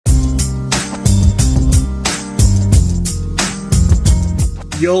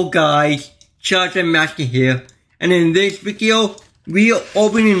Yo guys, Charger Master here, and in this video, we are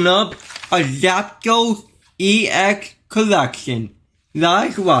opening up a Zapdos EX collection.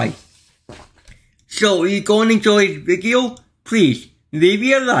 That's right. So if you're going to enjoy this video, please leave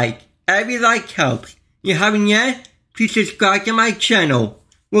me a like. Every like helps. If you haven't yet, please subscribe to my channel.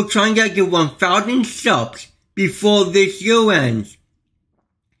 We're trying to get to 1,000 subs before this year ends.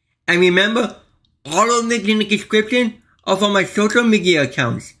 And remember, all of the links in the description are from my social media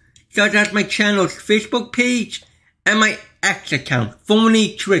accounts, such as my channel's Facebook page and my X account,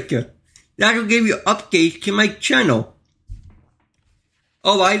 formerly Twitter. That will give you updates to my channel.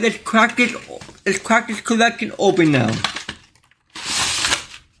 Alright, let's crack this collection open now.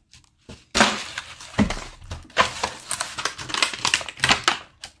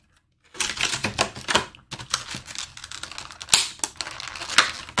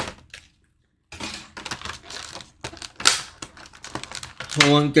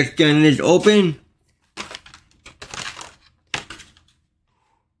 So I'm just getting this open.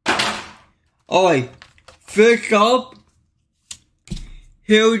 Alright, first up,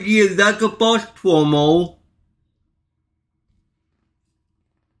 here's the Zapdos promo.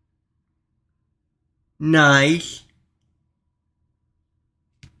 Nice.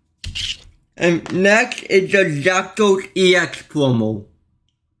 And next is the Zapdos EX promo.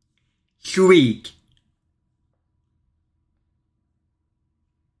 Sweet.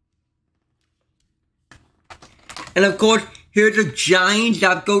 And of course, here's a giant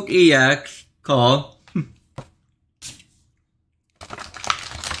Zapdos EX card.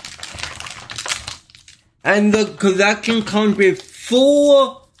 And the collection comes with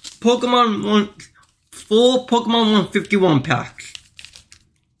four Pokemon 151 packs.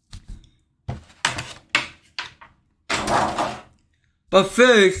 But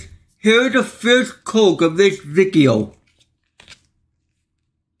first, here's the first code of this video.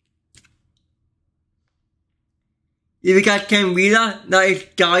 If you guys can read that is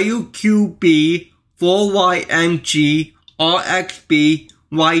WQB4YMG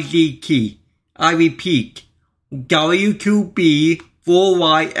I repeat,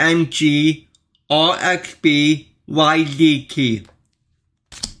 WQB4YMG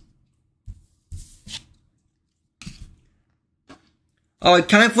Alright,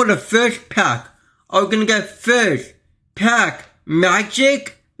 time for the first pack. Are we gonna get first pack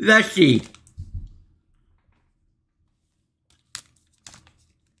magic? Let's see.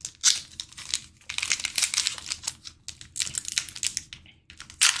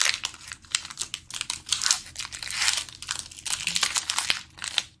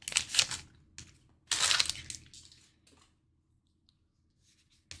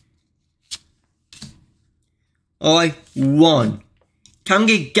 Alright, 1. Time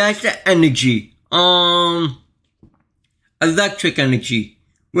to guess the energy. Electric energy.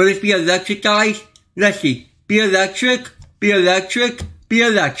 Will this be electric, guys? Let's see. Be electric, be electric, be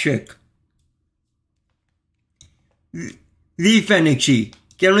electric. Leaf energy.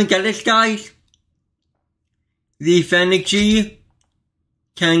 Can we get this, guys? Leaf energy.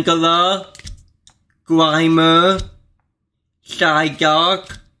 Tangela. Grimer.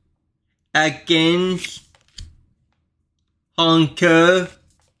 Psyduck. Ekans. Hunter,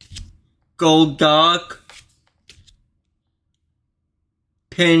 Golduck,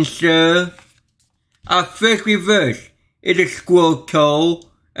 Pinscher. Our first reverse is a Squirtle,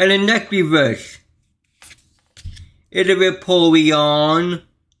 and the next reverse is a Vaporeon.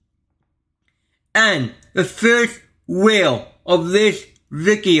 And the first wheel of this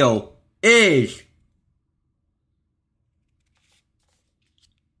video is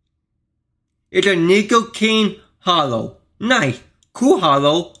it's a Nicoking Hollow. Nice. Cool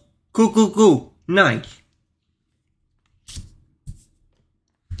hollow. Cool. Nice.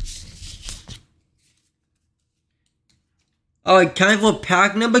 Alright, time for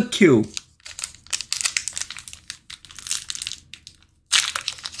pack number 2.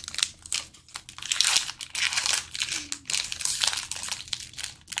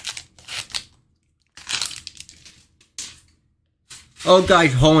 Oh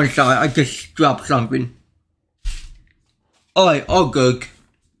guys, hold on, sorry, I just dropped something. Alright, all good.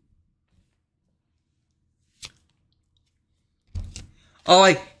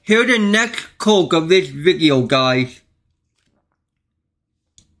 Alright, here's the next code of this video, guys.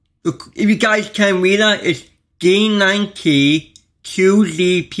 If you guys can read it, it's D9T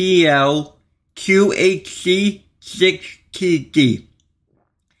QZPL QHC 6TD.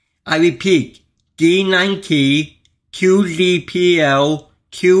 I repeat, D9T QZPL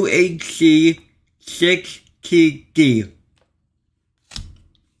QHC 6TD.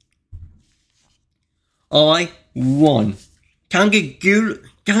 Alright, 1. Time to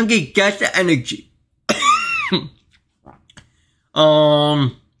Can I guess the energy?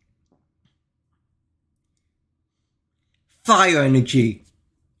 Fire energy.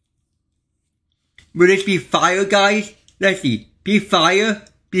 Will this be fire, guys? Let's see. Be fire,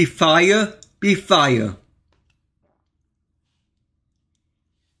 be fire, be fire.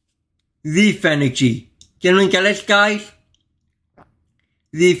 Leaf energy. Can we get this, guys?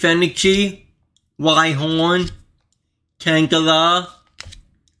 Leaf energy. Rhyhorn. Tangela.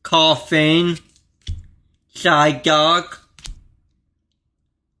 Coffin. Psyduck.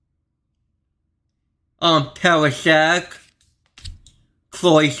 Parasect.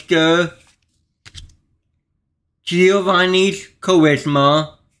 Cloyster. Giovanni's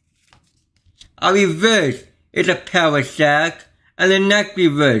Charisma. A reverse is a Parasect, and the next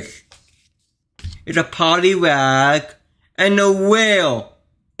reverse is a Poliwag, and the whale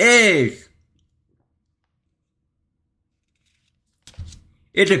is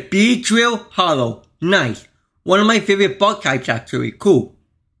it's a Beedrill Hollow. Nice. One of my favorite bug types, actually. Cool.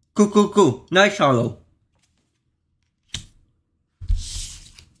 Cool. Nice hollow.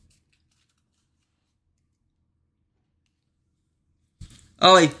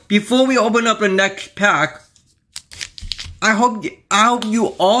 Alright, before we open up the next pack, I hope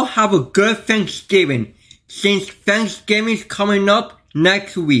you all have a good Thanksgiving, since Thanksgiving is coming up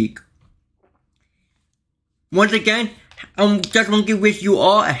next week. Once again, I just want to wish you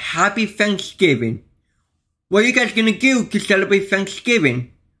all a happy Thanksgiving. What are you guys gonna do to celebrate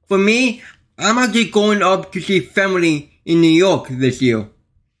Thanksgiving? For me, I'm actually going up to see family in New York this year.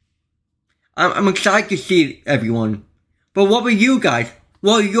 I'm excited to see everyone. But what about you guys?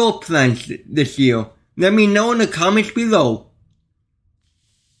 What are your plans this year? Let me know in the comments below.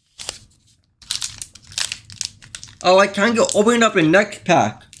 Alright, time to open up the next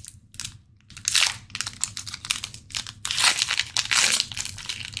pack.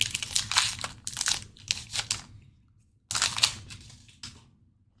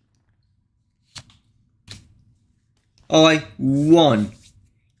 Alright, 1.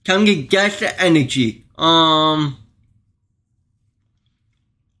 Time to guess the energy.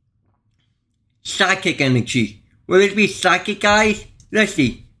 Psychic energy. Will it be psychic, guys? Let's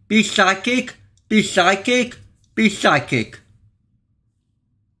see. Be psychic, be psychic, be psychic.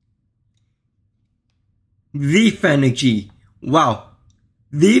 Leaf energy. Wow.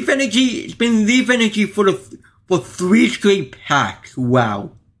 Leaf energy, it's been leaf energy for 3 straight packs.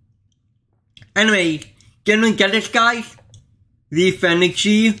 Wow. Anyway, can we get this, guys? Leaf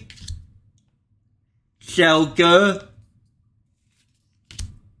energy. Zelda.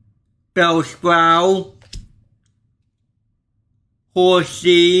 Bellsprout,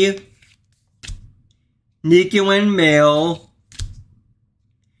 Horsey, Nico and Mill,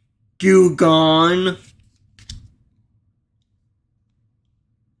 Dugong,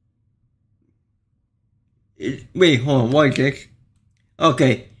 wait, hold on, what is this?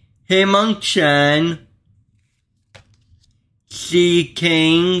 Okay, Hitmonchan, Sea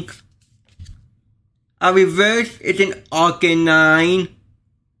King, a reverse is an Arcanine,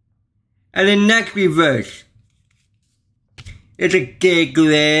 and the next reverse is a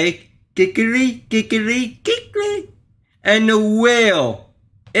Giggly. And the whale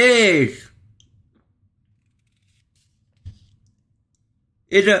is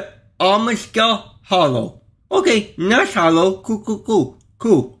a Armaska Hollow. Okay, nice hollow.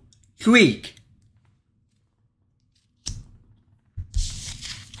 Cool. Sweet.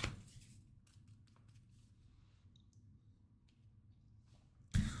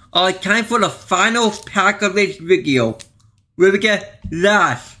 Alright, time for the final pack of this video. Where we get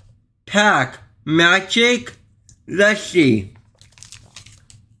last pack magic. Let's see.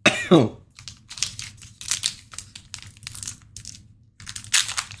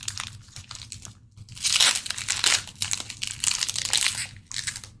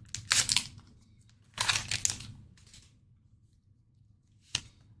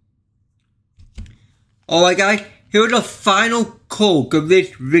 Alright guys, here's the final code of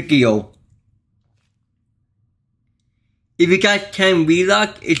this video. If you guys can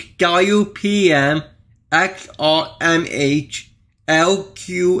relock, it's WPM XRMH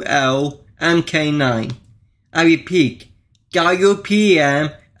LQL MK9. I repeat,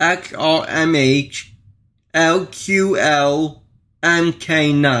 WPM XRMH LQL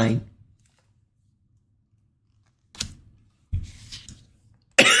MK9.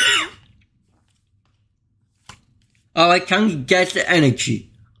 Alright, can you guess the energy?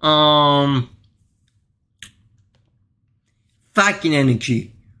 Fighting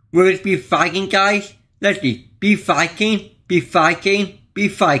energy. Will it be fighting, guys? Let's see. Be fighting.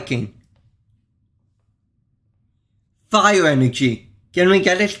 Fire energy. Can we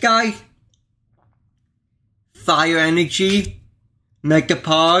get this, guys? Fire Energy,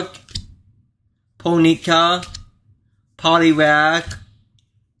 Megapod, Ponyta, Poliwag,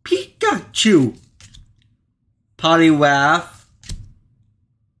 Pikachu, Poliwrath,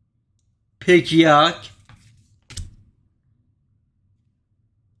 Pidgeot,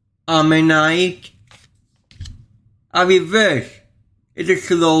 Ammonite. A reverse is a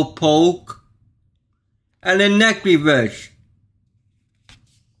Slowpoke, and the next reverse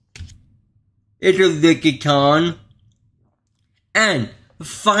is a Lickitung, and the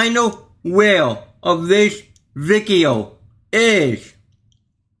final whale of this video is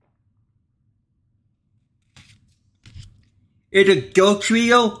a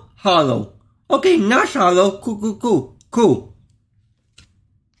Dodrio Hollow. Okay, not hollow. Cool.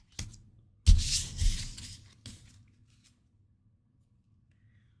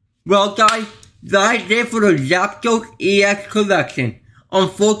 Well, guys, that's it for the Zapdos EX collection.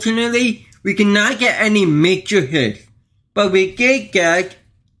 Unfortunately, we cannot get any major hits, but we did get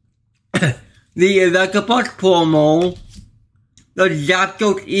the Electabuzz promo, the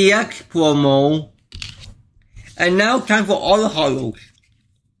Zapdos EX promo, and now time for all the hollows.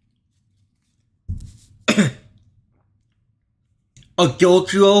 A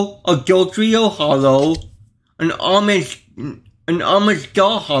Dodrio Hollow, an Almond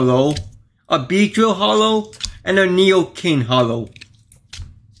Star Hollow, a Beedrill Hollow, and a Neokin Hollow.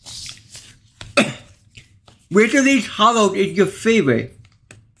 Which of these hollows is your favorite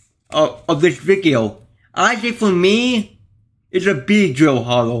of this video? I say for me, it's a Beedrill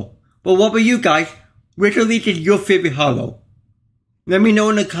Hollow. But what about you guys? Which of these is your favorite hollow? Let me know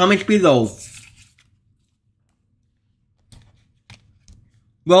in the comments below.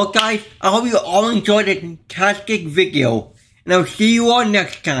 Well, guys, I hope you all enjoyed this fantastic video, and I'll see you all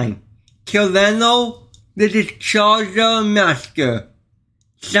next time. Till then though, this is Charger Master,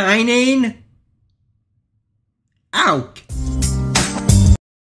 signing out.